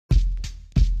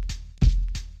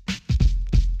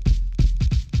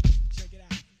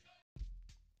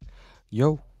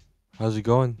Yo, how's it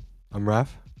going? I'm Raph.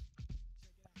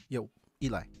 Yo,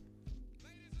 Eli.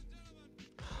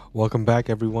 Welcome back,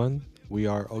 everyone. We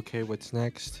are okay. What's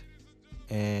next?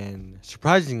 And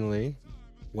surprisingly,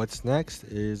 what's next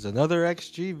is another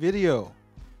XG video.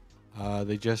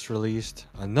 They just released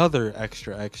another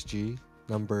Extra XG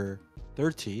number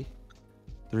 30,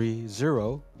 30,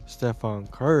 Stefan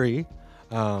Curry.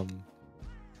 Um,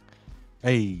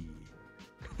 hey,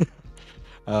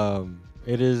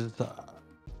 it is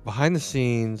behind the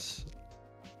scenes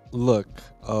look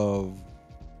of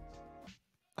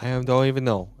don't even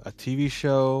know, a TV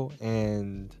show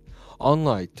and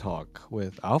online talk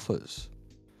with Alphas.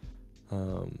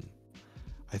 Um,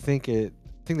 I think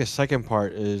the second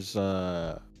part is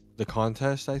the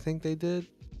contest. I think they did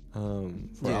for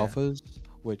Yeah, Alphas,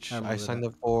 which I I remember signed that.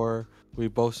 up for. We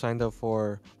both signed up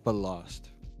for, but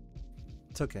lost.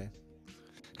 It's okay.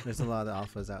 There's a lot of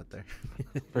alphas out there.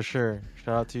 For sure.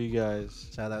 Shout out to you guys.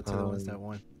 Shout out to the ones that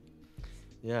won.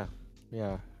 Yeah,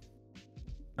 yeah,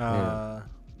 man.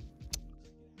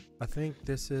 I think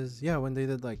this is when they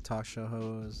did like talk show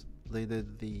hosts. They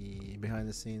did the behind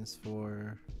the scenes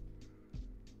for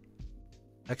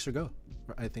Extra Go.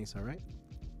 I think so, right?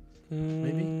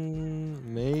 Maybe.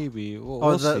 Maybe. Well, Oh,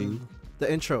 we'll see.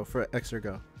 the intro for Extra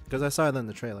Go because I saw it in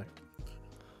the trailer.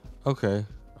 Okay.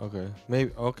 Okay.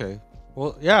 Maybe. Okay.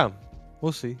 Well, yeah.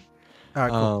 We'll see. All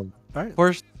right, cool. All right.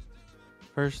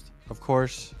 First, of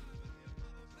course,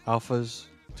 Alphas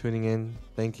tuning in.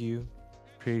 Thank you.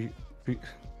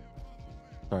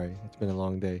 Sorry, it's been a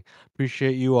long day.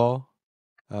 Appreciate you all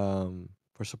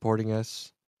for supporting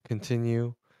us.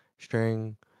 Continue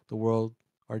sharing the world,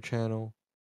 our channel,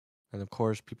 and of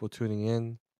course, people tuning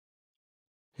in.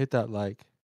 Hit that like,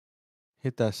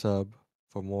 hit that sub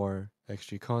for more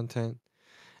XG content.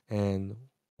 And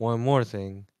one more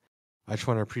thing, I just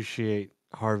want to appreciate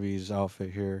Harvey's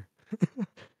outfit here.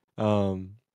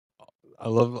 um, I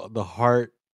love the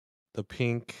heart, the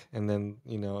pink, and then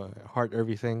heart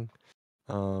everything.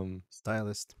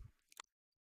 Stylist.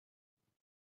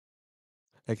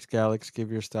 Galax,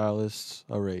 give your stylists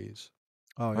a raise.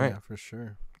 Oh All yeah, right, for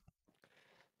sure.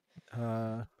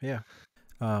 Yeah.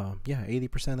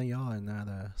 80% of y'all are not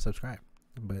subscribed,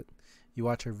 but you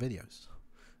watch our videos.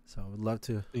 So I would love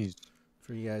to please,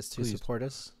 for you guys to please, support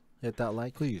us. Hit that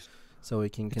like please. so we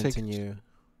can It takes continue.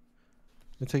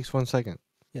 it takes 1 second.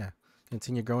 Yeah,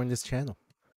 continue growing this channel.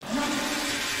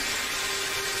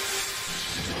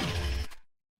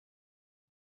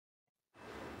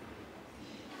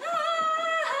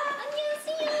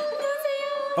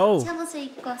 Oh, 잡아서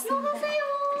입고 왔습니다.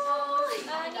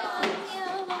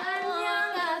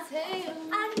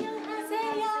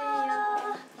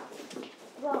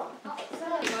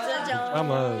 I'm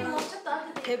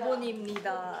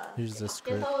대본입니다. here's the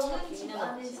script.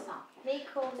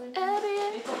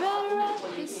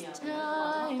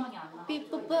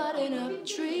 People putting up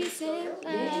trees and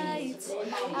lights.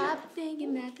 I'm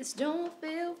thinking that this don't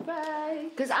feel right.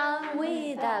 Cause I'm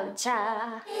without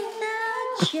ya.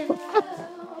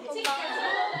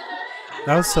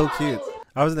 That was so cute.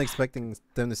 I wasn't expecting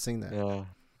them to sing that. Yeah,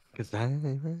 cause I'm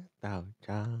without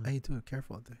you. Hey, dude,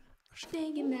 careful out there.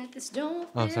 Thinking that this don't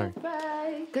Oh, feel sorry.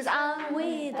 right. Cause I'm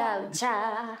without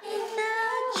ya.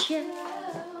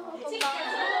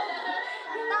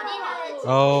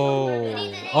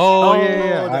 Oh,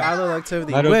 yeah. The idle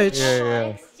activity, I don't. which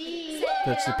Yeah.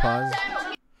 let's just pause.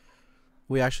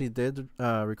 We actually did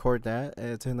record that.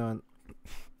 It's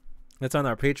on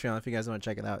our Patreon if you guys want to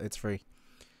check it out. It's free.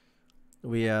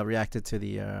 We reacted to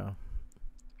the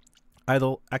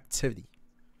idle activity.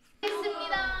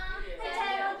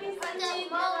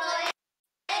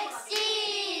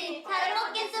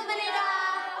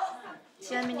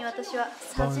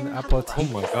 Bon appetit. Oh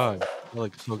my god, that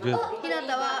looks so good. ひな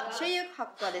たは所有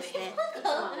学科ですね。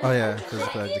 Oh yeah,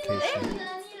 physical education.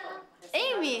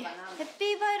 エイミー、ヘッ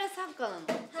ピーバイル作家なの。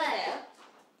そうだよ。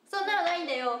そんなのないん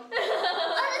だよ。あるだ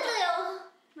よ。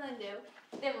ないんだよ。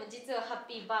でも実はハッ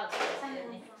ピーバーガーで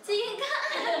すよね。違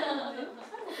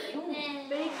う。ね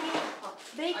え。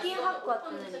ベイキン発酵って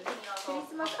何？クリ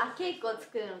スマスケーキを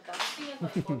作るのか。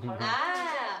あ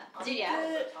あ、ジュリア。デ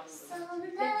コ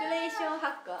レーションハ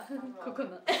ッカー。ここの。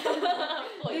デ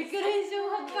コレーション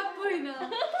ハッカーっぽいな。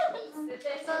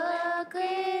For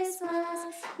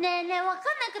Christmas ねえねえわかんな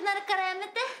くなるからやめ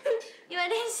て今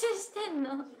練習してん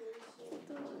の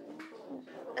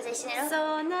おじゃ一緒にやろうそ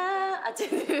うなあ、違う。そ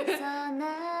うな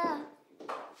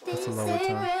That's a lower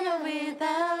tone.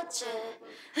 without you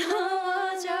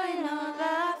Oh, joy, no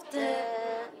laughter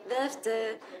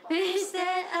Wish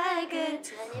that I could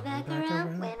turn you back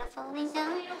around when I'm falling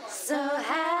down So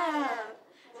how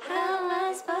am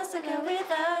I supposed to go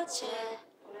without you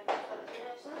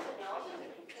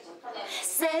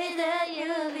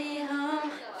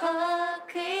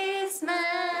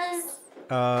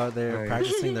They're Nice.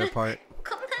 practicing their part.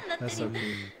 こんなんなって That's る so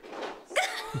cute.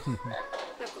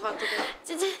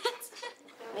 ちょちょ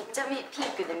めっちゃピン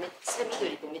クでめっちゃ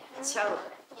緑でめっちゃ青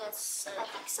Yes, I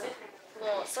think so も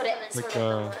うそれ Like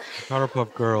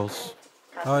Powerpuff Girls.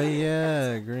 Oh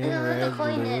yeah, green, red,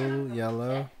 blue,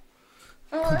 yellow.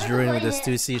 Jurin with a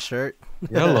Stussy shirt.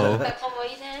 Yellow. かわ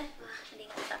いいね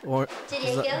Or ジ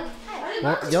ュリア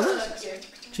行くよ yellow?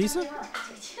 Chisa?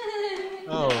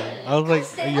 Oh, I was like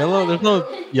yellow. There's no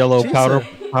yellow Chisa.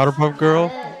 Powderpuff Girl.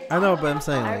 I know, but I'm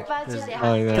saying like. there's-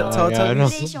 Oh yeah, Tell I know.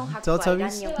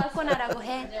 Teletubbies? 코코나라고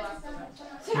해.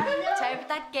 잘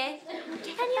부탁해.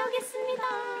 다녀오겠습니다.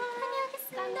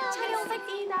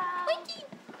 촬영합니다. 화이팅.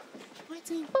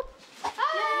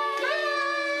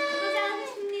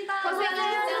 고생하셨습니다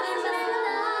고생하셨습니다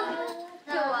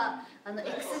今日は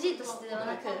XG としてでは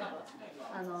なく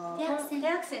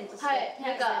대학생として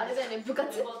なんかあれだよね部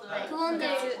活부원들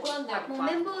뭐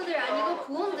멤버들 아니고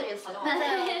부원들이었어요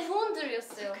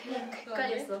부원들이었어요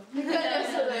헷갈렸어 멤버들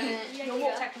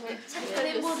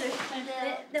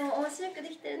でも面白くで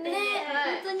きてるね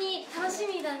本当に楽し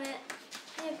みだね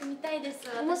早く見たいです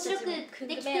面白く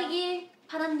できてぎ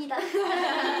바랍니다で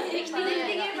きてぎ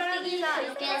바랍니다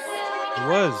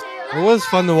It was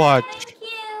fun to watch.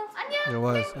 It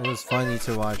was funny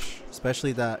to watch,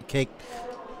 especially that cake.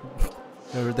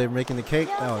 Remember they were making the cake?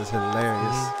 That was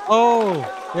hilarious. Oh,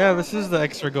 yeah, this is the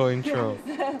XTRAXG intro.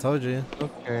 Told you.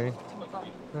 Okay,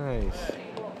 nice.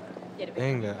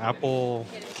 Dang, the apple.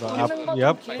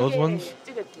 Yep, those ones.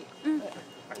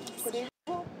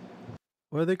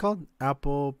 What are they called?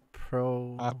 Apple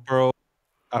Pro.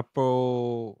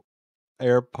 Apple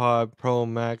AirPod Pro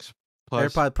Max Plus.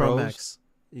 AirPod Pro Pros. Max.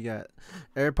 You got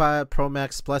AirPod Pro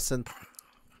Max Plus and.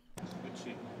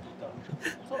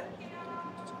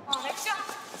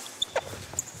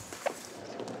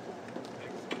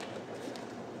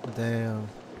 Damn.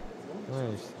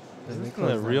 Nice. Let Is me this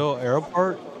close a that. real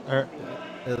airport?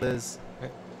 It is.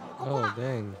 Oh,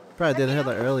 dang. Probably did it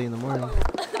that early in the morning.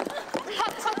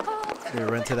 We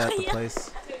rented at the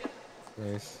place.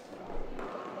 Nice.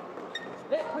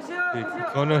 Dude,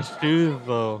 Cocona shoes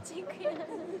though.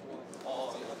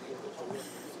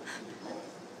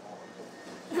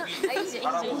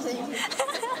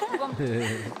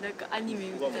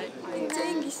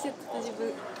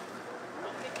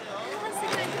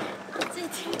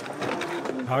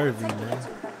 Harvey, man.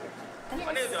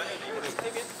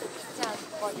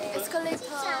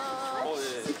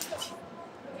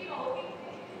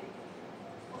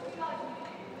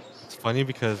 It's funny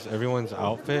because everyone's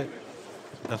outfit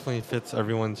definitely fits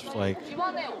everyone's like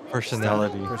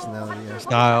personality, Personality, yeah.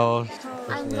 style.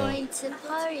 I'm going to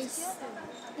Paris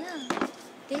yeah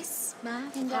this my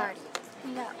party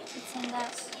it's in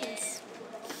that yes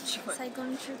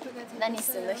何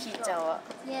するのひーちゃんは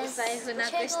Yes お財布なく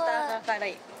したから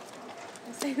いい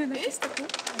お財布なくした子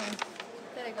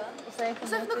誰がお財布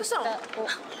なくした子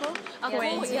あ、ご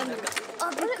めんジュリアびっ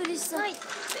くりした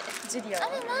ジュリアは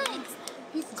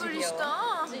びっくりし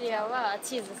たジュリアは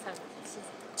チーズさん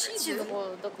チーズど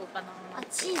こかなあ、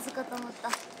チーズかと思った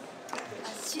あ、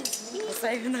チーズお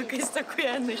財布なくした子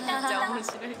やんのひーちゃん面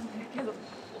白いんだけど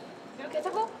이렇게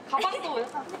자꾸 가방도 왜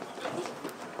사?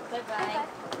 바이바이.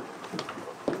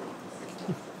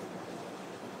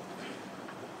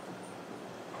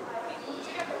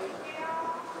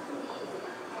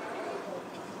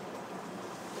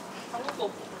 아무것도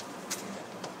없어.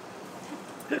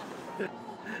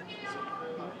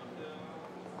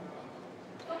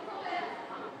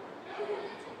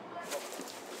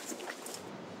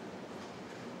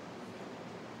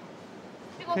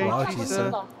 Wow,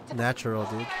 Chisa. Natural,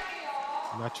 dude.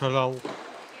 Natural.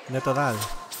 Natural.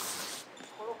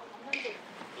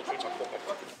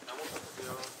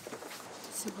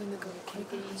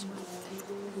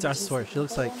 I swear, she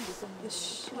looks like.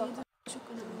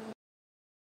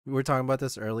 We were talking about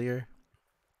this earlier.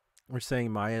 We're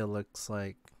saying Maya looks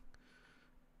like.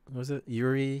 What was it?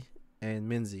 Yuri and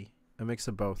Minzy. A mix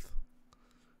of both.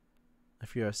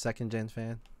 If you're a second gen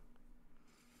fan,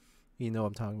 you know what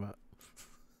I'm talking about.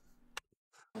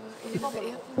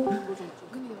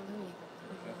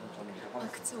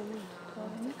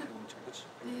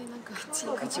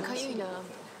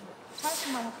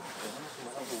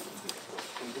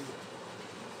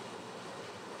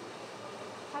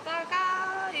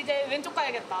 가다가 이제 왼쪽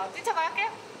가야겠다. 뛰쳐갈게.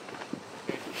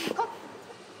 컷.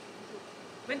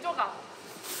 왼쪽 가.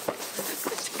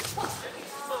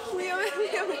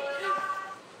 위험해.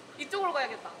 이쪽으로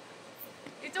가야겠다.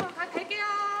 이쪽으로 갈게요.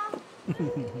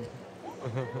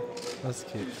 That's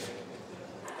cute.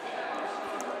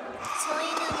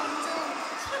 저희는 완전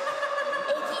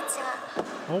애기차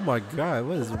Oh my god,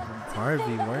 what is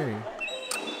Harvey wearing?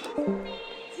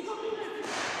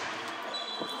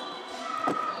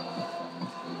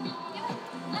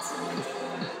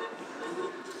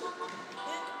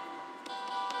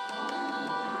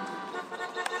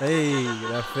 Hey,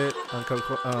 that fit on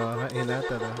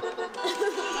HINATA though.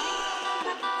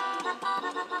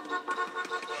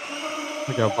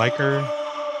 Like a biker,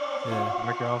 Yeah.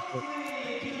 biker outfit.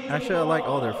 Actually, I like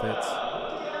all their fits.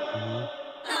 Mm-hmm.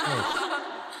 Nice.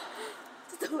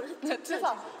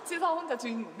 치사 혼자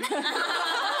주인공.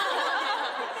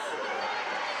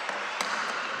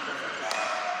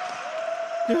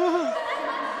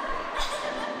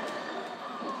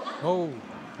 Oh,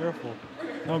 careful.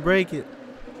 Don't break it.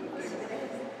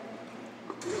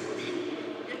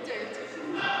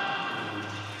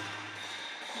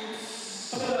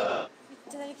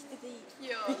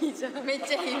 귀여워. めっ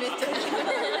ちゃいいめっちゃいい。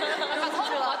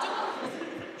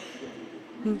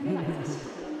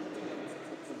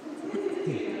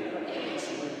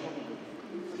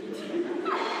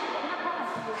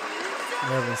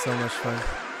We're having so much fun.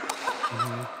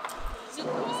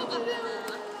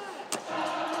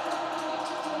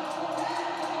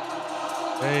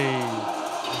 Hey.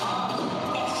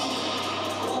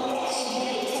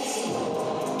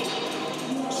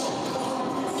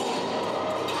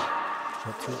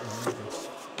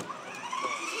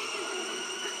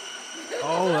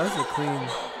 Oh, that's a clean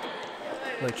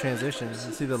like transition. You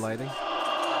see the lighting?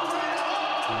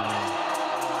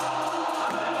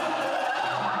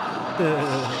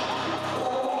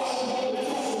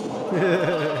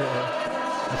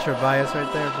 That's your bias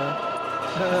right there, bro.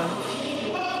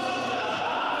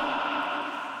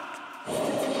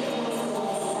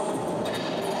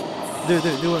 Do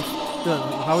it.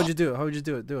 How would you do it? How would you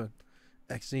do it? Do it.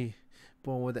 XG.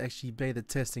 Born with the XG beta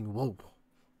testing. Whoa.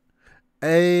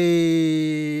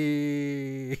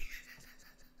 Hey.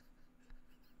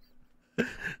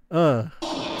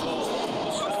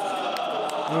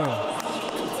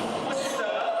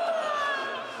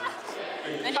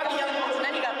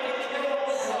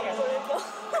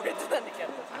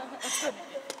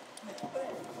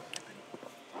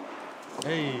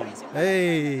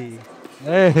 Hey.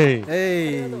 Hey. Hey.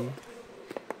 Hey.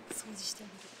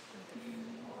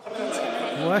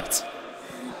 What?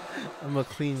 I'm gonna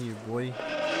clean you, boy.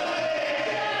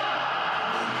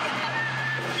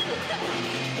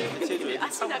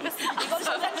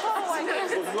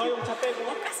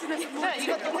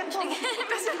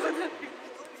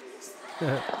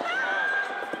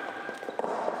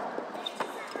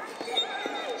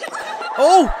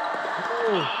 Oh!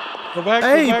 Go back,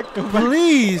 Hey, go back, go back.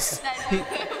 please!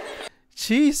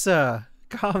 Chisa,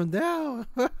 calm down.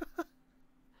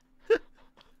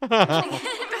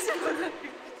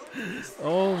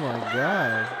 Oh my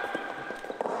god.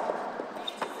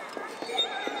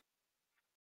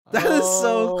 That is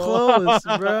so close,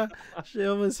 bruh. She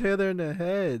almost hit her in the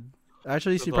head.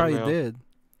 Actually, she probably did.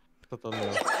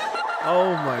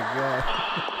 Oh my god.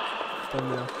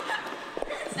 Thumbnail.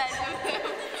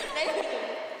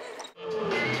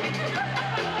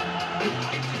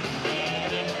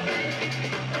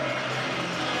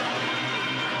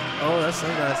 Oh, that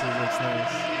sunglasses looks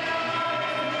nice.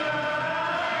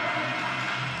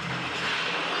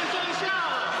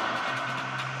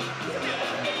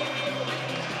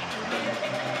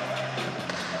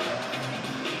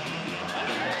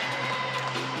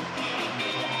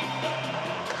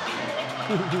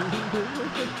 They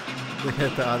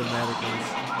hit the automatic ones.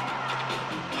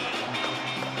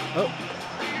 Oh.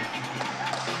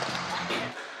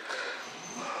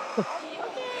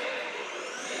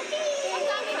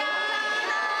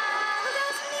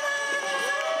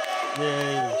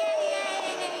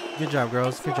 Yay. Good job,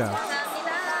 girls. Good job.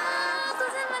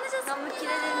 너무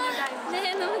기대됩니다.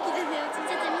 네, 너무 기대돼요.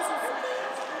 진짜 재밌었어요.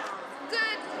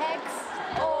 Good X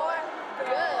or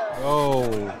good. Oh.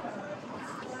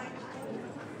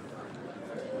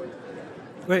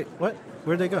 Wait, what?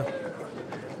 Where'd they go?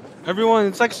 Everyone,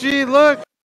 it's XG, look!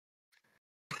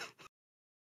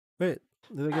 Wait,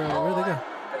 did they go? Where'd they go?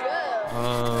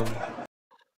 Oh,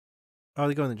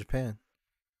 they're going to Japan.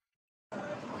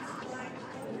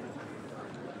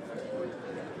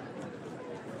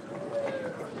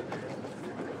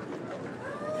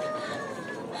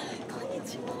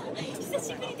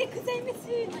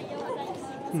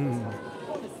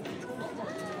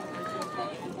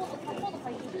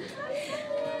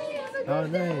 Oh,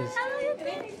 nice.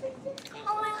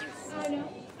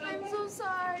 I'm so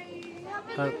sorry. Have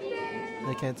a good day.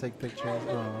 They can't take pictures.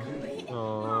 Oh,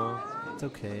 Oh. it's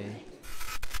okay.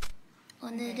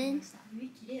 오늘은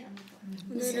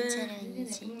무슨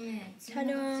촬영이지?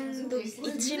 촬영도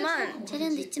있지만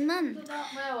촬영도 있지만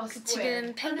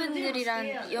지금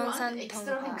팬분들이랑 영상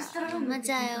통화.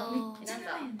 맞아요.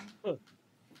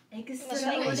 You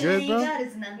good, bro?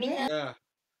 Yeah.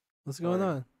 What's going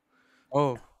on?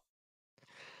 Oh.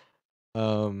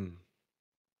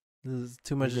 This is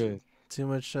too we're much. good. Too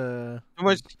much. Too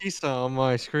much Chisa on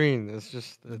my screen. It's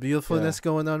just Beautifulness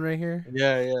going on right here.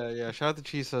 Yeah. Shout out to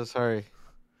Chisa. Sorry.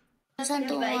 영상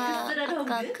통화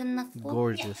아까 끝났고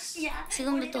Gorgeous.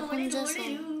 지금부터 혼자서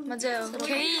맞아요.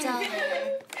 개인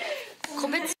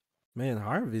고백지 Man,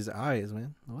 Harvey's eyes,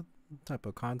 man. What type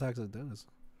of contacts are those?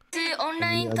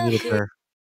 온라인 I need a 토크. pair.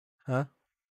 Huh?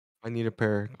 I need a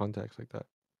pair of contacts like that.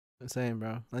 Same,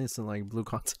 bro. I need some like blue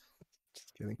contacts.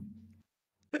 Just kidding.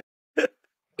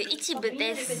 一部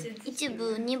です一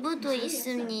部2부도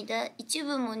있습니다.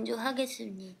 1부 먼저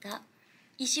하겠습니다.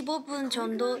 25분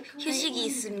정도 휴식이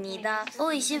있습니다.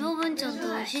 25분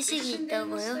정도 휴식이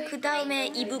있다고요? 그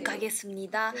다음에 2부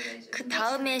가겠습니다. 그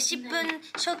다음에 10분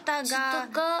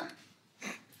쉬었다가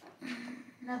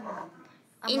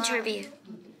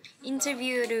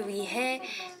인터뷰를 위해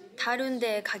다른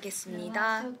데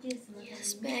가겠습니다.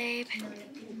 Yes, babe.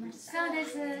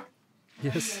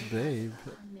 Yes, babe.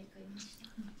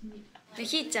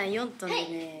 ひーちゃん4トンで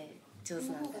ね上手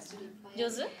なんです。上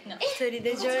手？一人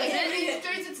で上手。一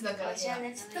人ずつだからじゃあ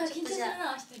ねちょっと緊張する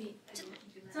な一人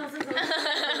そう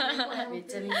めっ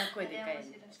ちゃみんな声でかい。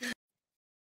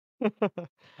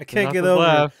 I can't get Hinata's over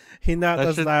laugh.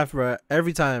 Hinata's should- laugh, bro.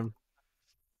 Every time.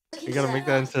 You gotta make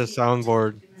that into a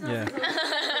soundboard. Yeah.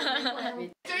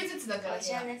 一人ずつだから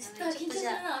じゃあねちょっと緊張する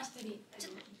な一人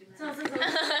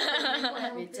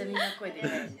めっちゃみんな声でかい。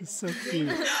 It's so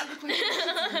cute.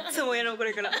 そうやろうこ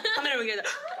れから。カメラ向けた。や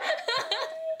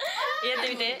って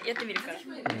みて、やってみるから。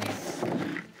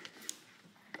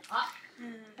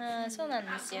あ、そうなん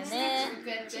ですよね。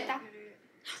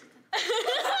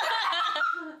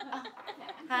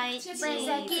はい、チーズ。いい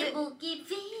ね。はい、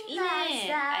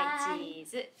チー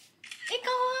ズ。かわいい。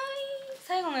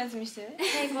最後のやつ見せて。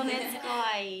最後のやつか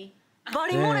わいい。バ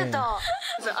リ漏れた。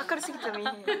明るすぎてもいい。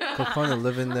 Cocona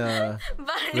living the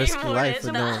バリ risky 漏れ life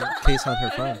with た。 no case on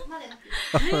her phone.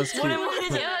 Oh, that's これ cute. 漏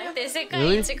れちゃうって世界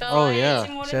Really? 一かわいい。 Oh, yeah.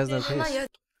 She has no case.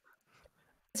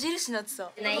 印になって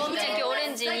た。ひーちゃん今日オレ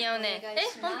ンジ似合うね。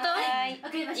本当？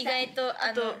意外と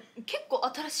結構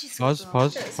新しい姿。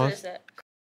 Pause. そうです。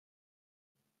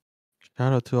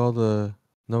 Shout out to all the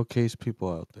no case people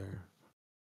out there.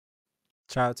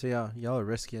 Shout out to y'all. Y'all are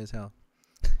risky as hell.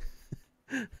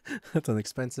 That's an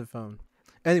expensive phone.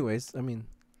 Anyways, I mean,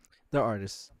 they're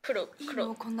artists. 黒。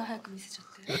こんな早く見せちゃっ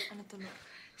て。あなたの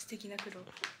素敵な黒。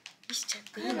見せちゃっ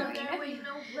ていいの？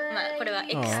まあこれは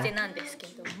エクステなんですけ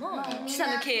ども、キサ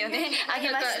の毛をねあ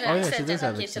げました。 Oh, yeah, キサ she ちゃ does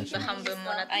ん have の毛ちょっと extension. 半分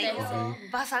もらって、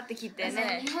バサって切って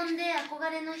ね。日本で憧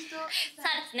れの人そうで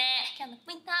すね。今日の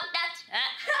ポイントアップダッチ。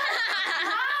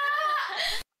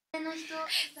の人そうで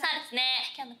すね。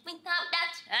今日のポイントアップダ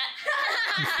ッチ。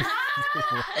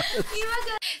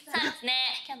そうです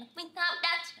ね。今日のポイントアップ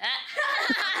ダッチ。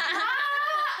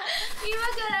今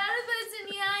からアルファス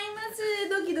に会います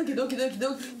ドキドキドキドキ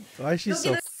ドキ Why is she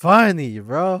so funny,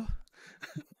 bro?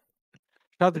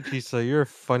 Shout out to Chisa. You're a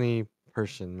funny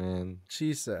person, man.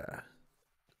 Chisa.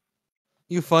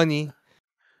 You funny.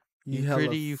 You hella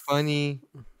pretty. You funny.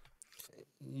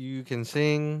 You can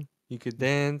sing. You could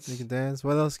dance. You can dance.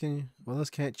 What else can you? What else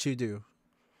can't you do?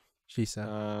 Chisa.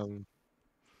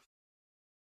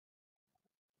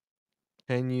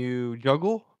 Can you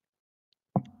juggle?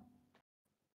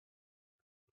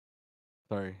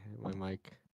 Sorry, my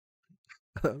mic.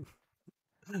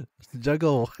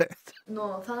 Juggle what?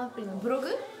 のファンアプリのブログ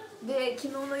で昨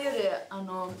日の夜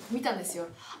見たんですよ。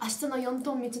明日の4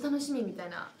トンめっちゃ楽しみみたい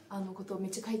なことをめ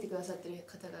っちゃ書いてくださってる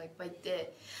方がいっぱいい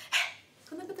て、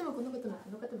この方もこの方もこ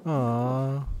の方も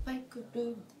Aww. いっぱい来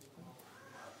る。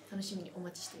楽しみにお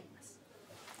待ちしています。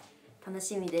楽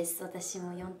しみです。私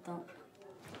も4トン。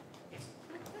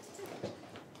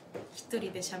一人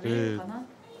で喋れるかな。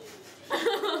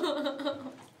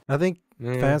 I think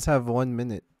Man, fans have 1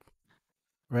 minute,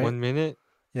 right? 1 minute?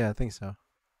 Yeah, I think so.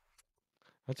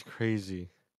 That's crazy.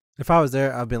 If I was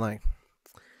there, I'd be like,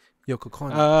 "Yo,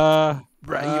 Cocona,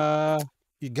 bruh,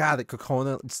 you got it,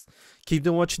 Cocona. Just keep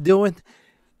doing what you're doing.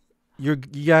 You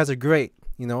guys are great.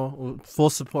 You know, full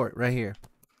support right here.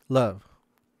 Love.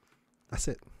 That's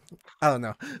it. I don't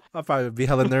know. I'll probably be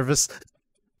hella nervous.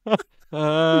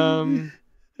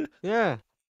 Yeah.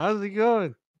 How's it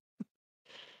going?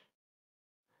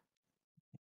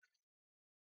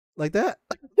 Like that.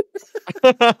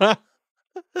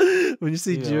 When you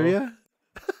see You know. Juria,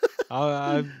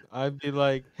 I'd be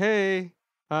like, hey,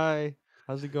 Hi.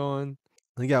 How's it going?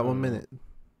 We got 1 Uh, minute.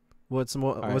 What's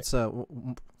more? right. What's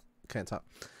can't talk.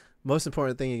 Most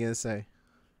important thing you're gonna say.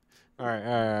 All right.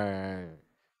 All right. All right.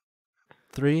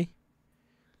 3,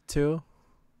 2,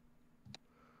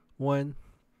 1,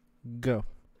 go.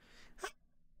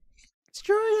 It's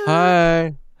JURIA.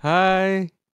 Hi. Hi.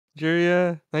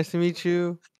 JURIA. Nice to meet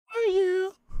you. How are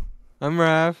you? I'm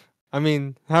Raph. I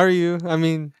mean, how are you? I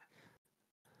mean,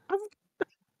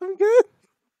 I'm good.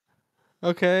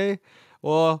 okay.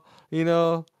 Well,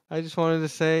 I just wanted to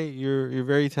say you're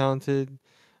very talented.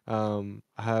 I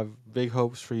have big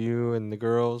hopes for you and the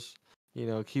girls.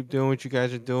 Keep doing what you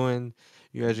guys are doing.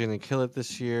 You guys are gonna kill it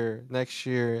this year, next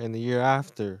year, and the year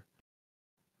after.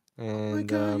 Oh my And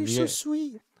god, you're so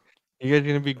sweet. you guys are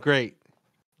gonna be great,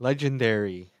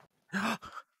 legendary.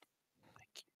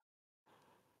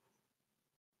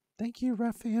 Thank you,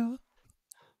 Raphael.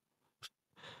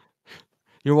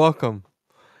 You're welcome.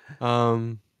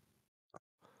 Um.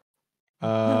 You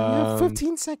have Um.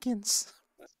 15 seconds.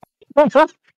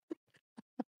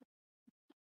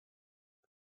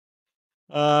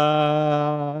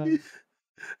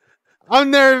 I'm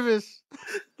nervous.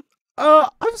 Oh,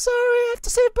 I'm sorry. I have to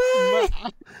say bye.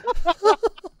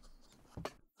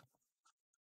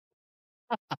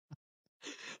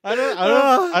 I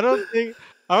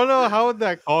don't know how would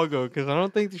that call go, because I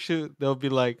don't think they'll be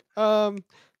like,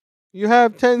 you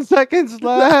have 10 seconds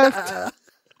left.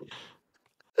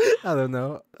 I don't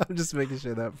know. I'm just making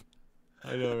shit up.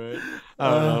 I know, right? I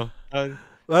don't know.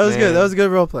 That was good. Man. That was a good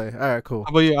role play. All right, cool. How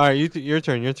about you? All right, your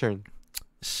turn. Your turn.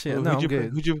 Shit, no, I'm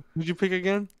good. Who'd you pick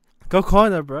again?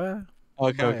 Cocona, bruh.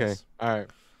 Okay, okay. Nice. All right.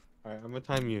 I'm gonna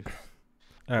time you.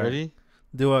 All right. Ready?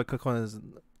 Do a Cocona's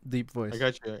deep voice. I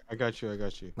got you.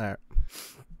 All right.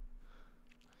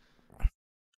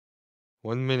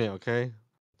 1 minute, okay?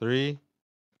 3,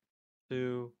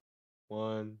 2,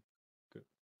 1,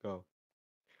 go.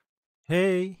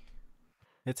 Hey,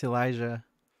 it's Elijah.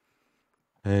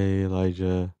 Hey,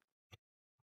 Elijah.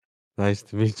 Nice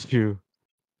to meet you.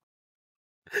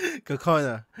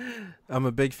 Cocona. I'm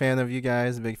a big fan of you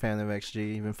guys. Big fan of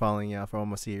XG. Been following you for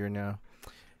almost a year now.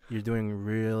 You're doing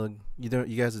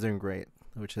You guys are doing great,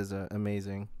 which is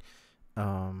amazing.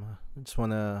 I just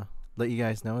want to let you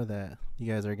guys know that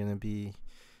you guys are gonna be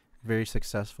very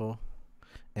successful,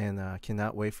 and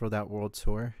cannot wait for that world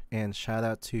tour. And shout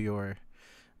out to your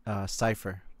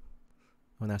cipher.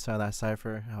 When I saw that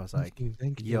cipher, I was like,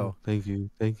 thank you. yo, Thank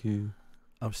you.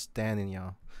 I'm standing,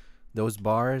 y'all. Those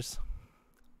bars,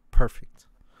 perfect.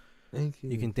 Thank you.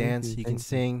 You can dance, you can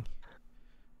sing.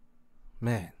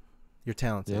 Man, you're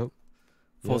talented. Yep.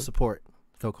 Full support,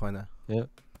 Cocona. Yep.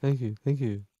 Thank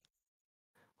you.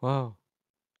 Wow.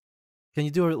 Can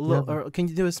you do a little, or can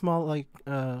you do a small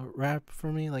rap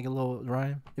for me, like a little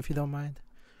rhyme, if you don't mind?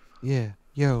 Yeah.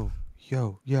 Yo.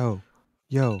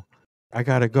 I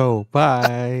gotta go.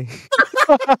 Bye.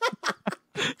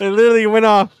 It literally went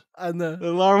off. I know. The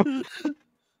alarm.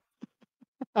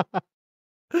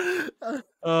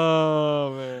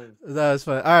 Oh man. That was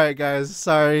fun. All right, guys.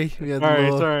 Sorry, we had a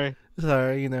little. Sorry.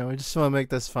 Sorry, we just want to make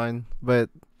this fun, but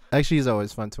actually, it's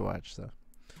always fun to watch. So.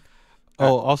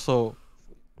 Oh, also,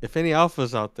 if any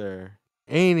alphas out there,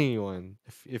 anyone,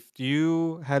 if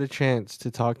you had a chance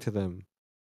to talk to them,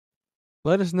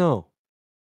 let us know,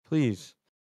 please.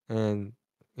 And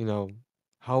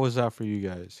how was that for you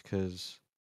guys? Because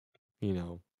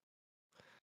that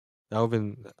would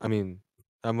been. I mean,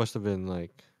 that must have been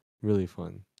like really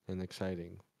fun and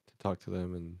exciting to talk to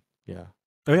them, and yeah.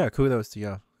 Oh yeah, kudos to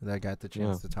y'all that I got the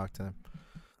chance Yeah. to talk to them.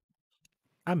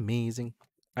 Amazing.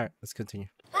 All right, let's continue.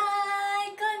 は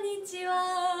ーい、こんにち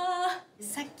は。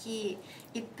さっき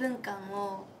1分間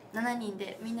を7人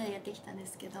でみんなでやってきたんで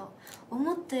すけど、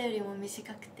思ったよりも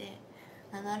短くて、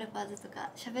アルファーズとか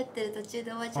喋ってる途中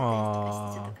で終わっちゃったりとか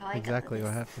してちょっと可愛かった Exactly で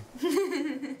what す。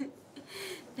 happened.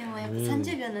 でもやっぱ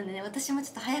30秒なんでね、私もち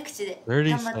ょっと早口で30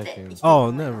頑張っていきたいと Oh,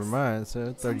 思い never ます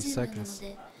mind. So 30 30秒なの seconds.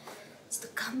 でちょ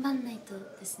っと頑張んないと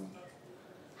ですね。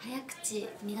早口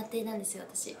苦手なんですよ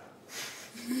私。で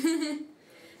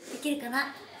きるか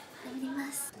な？頑張りま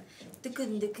す。ドゥク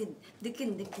ンドゥクンドゥク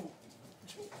ンドゥクン。や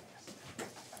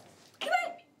ば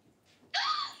い！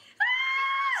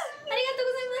ありがとう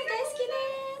ございます。大好きで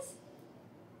す。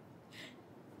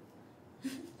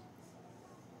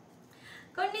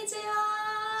こんにちは。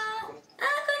あ、こん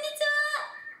にちは。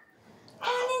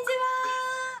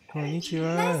こんにちは。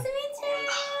Konnichiwa. Nice to meet you.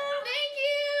 Thank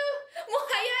you. もう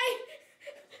早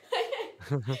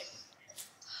い。早い。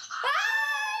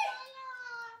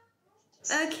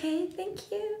Okay, thank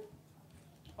you.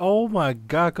 Oh my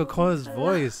God, Cocona's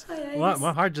voice. Hi,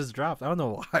 My heart just dropped. I don't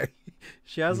know why.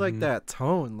 She has like that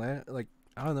tone, like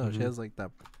I don't know. She has like that.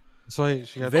 That's why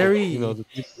she got Very- the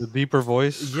deeper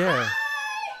voice. Yeah.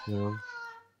 You know?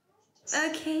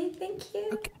 Okay, thank you.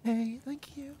 Okay,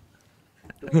 thank you.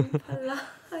 パラ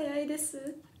早いです。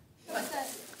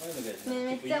ね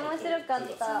めっちゃ面白かっ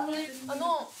た。アルフ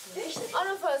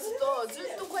ァズとずっ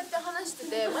とこうやって話して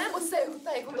て、前も伝え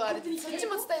たいことがあるって、そっち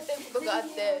も伝えたいことがあっ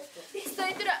て、伝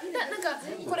えてるなんか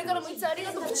これからもいつあり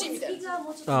がとう欲しいみたいな。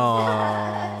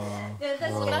あで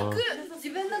私もう泣く。自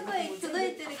分の声届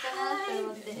いてるかなって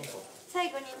思って、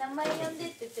最後に名前呼んでっ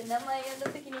て言って名前呼んだ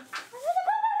時に。み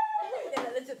たい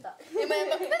なっちゃった。やばいや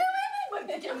ばいやばいやばい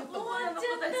って思った。終わっちゃっ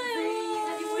たよ。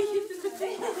何も言えてなくて。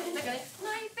なんかね、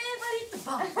マイフェイバリット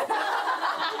バン。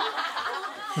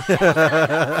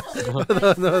no,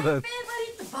 no, no. フェイバリ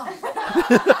ットバン。なん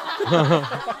か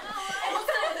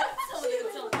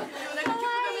曲が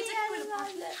めっちゃ聞こえる。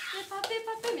パペ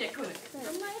パペみたいな聞こえる。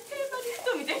マイフェイバリット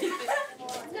みたいな。お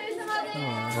疲れ様です。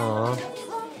Aw.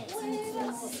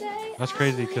 That's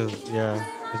crazy because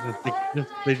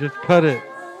they just cut it.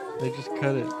 They just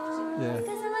cut it. Yeah. お疲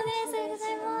れ様です。ありがとうござ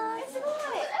います。すごい。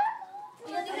あ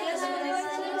りがとうございます。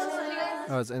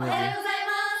 Oh, it's おはようご interview. ざいます。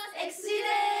XG で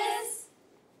す。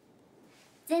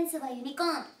前世はユニコー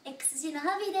ン、XG の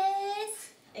ハビーで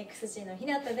す。XG のひ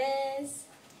なたです。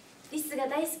リスが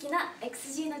大好きな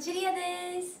XG のジュリア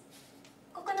です。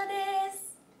ココナで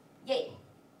す。イェイ。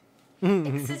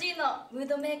XG のムー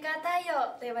ドメーカー太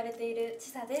陽と呼ばれているチ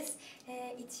サです。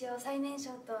一応最年長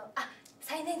と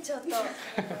最年長と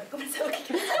ごめんなさいお聞き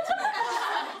くださ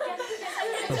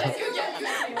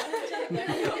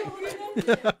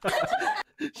い。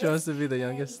 She wants to be the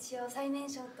youngest. 一応最年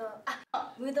少と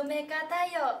ムードメーカー太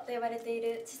陽と呼ばれてい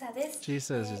るチサです。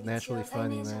 Chisa is just naturally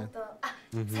funny, man.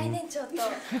 最年長と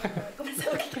ごめんな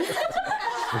さいお聞きくださ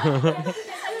い。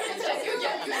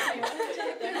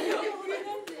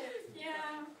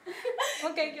も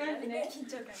う一回いきますね。緊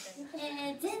張感が。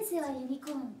前世はユニ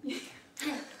コーン。はい。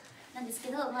なんですけ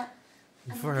ど、まあ。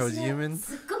Before I was human.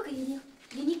 すっごくユ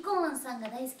ニコーンさんが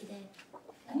大好きで。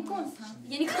ユニコーンさん？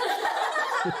ユニコーン。尊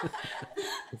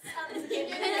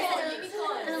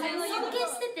敬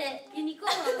しててユニコー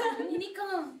ン。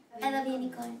I love ユ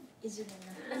ニコーン。ア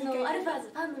ルファーズ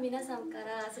ファンの皆さんか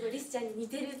らすごいリスちゃんに似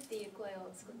てるっていう声を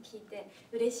すごく聞いて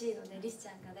嬉しいのでリスち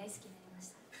ゃんが大好きになりま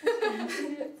した。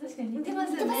確かに似てま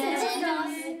すよね。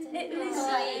嬉し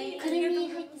い。くるみ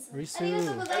入ってそう。ありが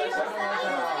とうございます。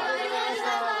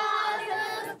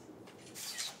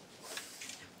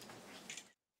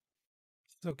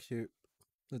So cute.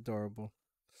 Adorable.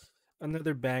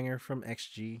 Another banger from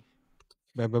XG.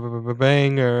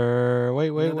 Banger. Wait.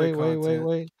 Another content.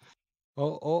 Wait.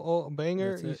 Oh,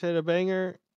 banger. That's You it. said a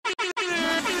banger.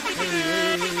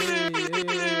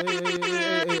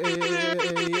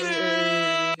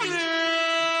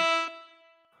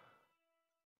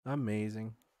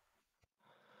 Amazing.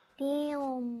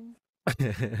 Damn.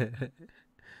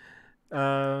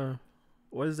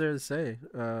 What is there to say?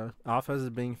 Alphaz is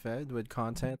being fed with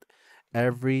content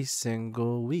every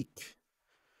single week.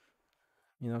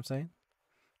 You know what I'm saying?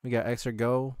 We got Extra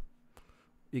Go.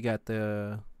 We got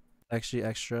the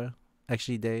XTRA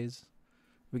XG days.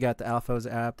 We got the Alphaz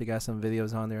app. They got some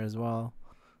videos on there as well.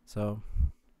 So,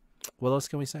 what else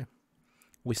can we say?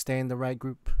 We stay in the right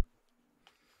group.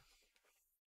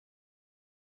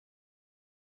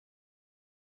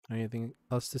 Anything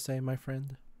else to say, my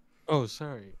friend? Oh,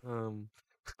 sorry.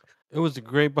 It was a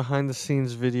great behind the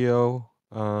scenes video.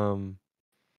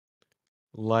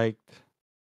 Liked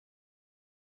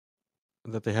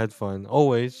that they had fun.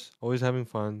 Always having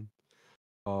fun.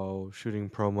 Shooting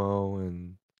promo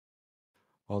and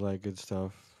all that good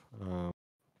stuff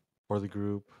for the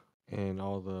group, and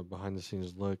all the behind the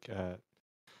scenes look at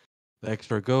the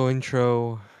Extra Go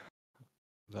intro,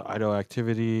 the idol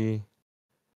activity,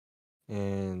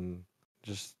 and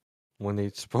just when they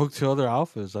spoke to other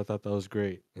alphas, I thought that was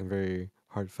great and very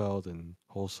heartfelt and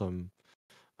wholesome.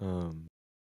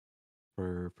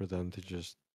 For them to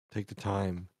just take the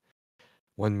time,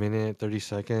 1 minute 30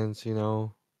 seconds,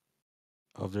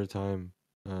 of their time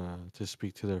to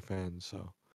speak to their fans.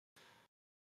 So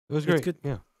it was It's great. good.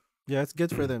 Yeah. Yeah, it's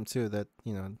good for them too that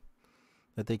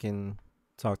that they can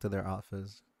talk to their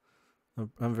alphas.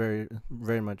 I'm very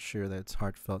very much sure that it's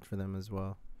heartfelt for them as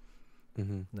well.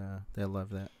 Mm-hmm. They love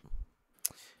that.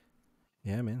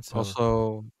 Yeah, man. So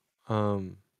Also,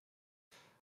 I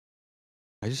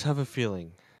just have a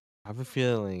feeling.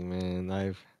 Man.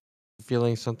 I've a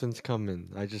feeling something's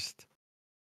coming.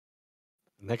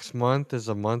 Next month is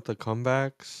a month of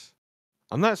comebacks.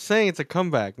 I'm not saying it's a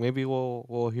comeback. Maybe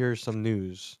we'll hear some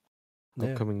news, yeah,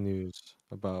 upcoming news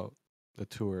about the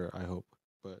tour. I hope,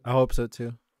 but I hope so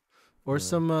too. Or Yeah.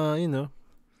 some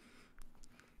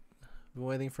Been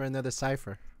waiting for another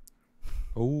cipher.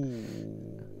 Ooh,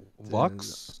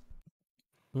 Vox.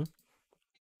 Hmm?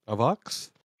 A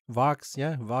Vox. Vox,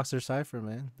 yeah, Vox or cipher,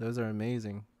 man. Those are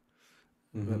amazing.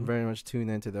 Mhm. Very much tune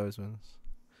into those ones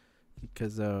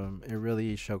because it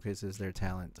really showcases their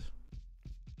talent.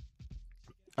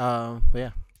 But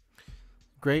yeah,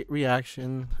 great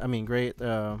reaction. I mean, great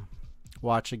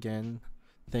watch again.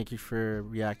 Thank you for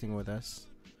reacting with us.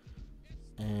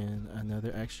 And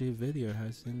another XG video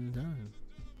has been done.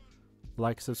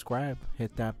 Like, subscribe,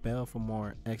 hit that bell for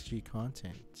more XG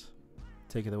content.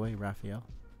 Take it away, Raphael.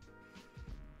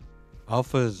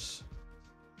 Alphas.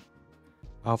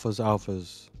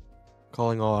 Alphas.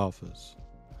 Calling all alphas.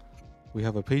 We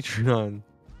have a Patreon.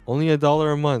 Only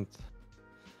 $1 a month.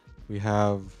 We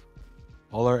have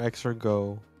all our extra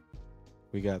go.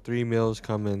 We got 3 meals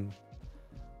coming.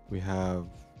 We have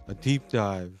a deep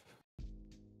dive.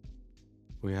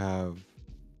 We have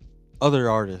other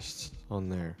artists on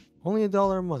there. Only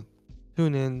 $1 a month.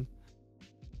 Tune in.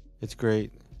 It's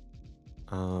great.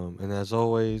 And as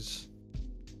always,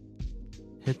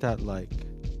 hit that like.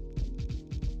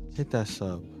 Hit that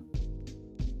sub.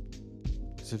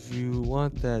 Because if you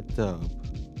want that dub,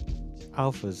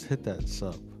 Alphas, hit that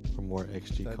sub for more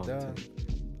XG That content.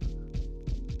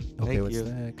 Okay, Thank what's you.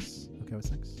 next? Okay,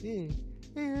 what's next? Yeah.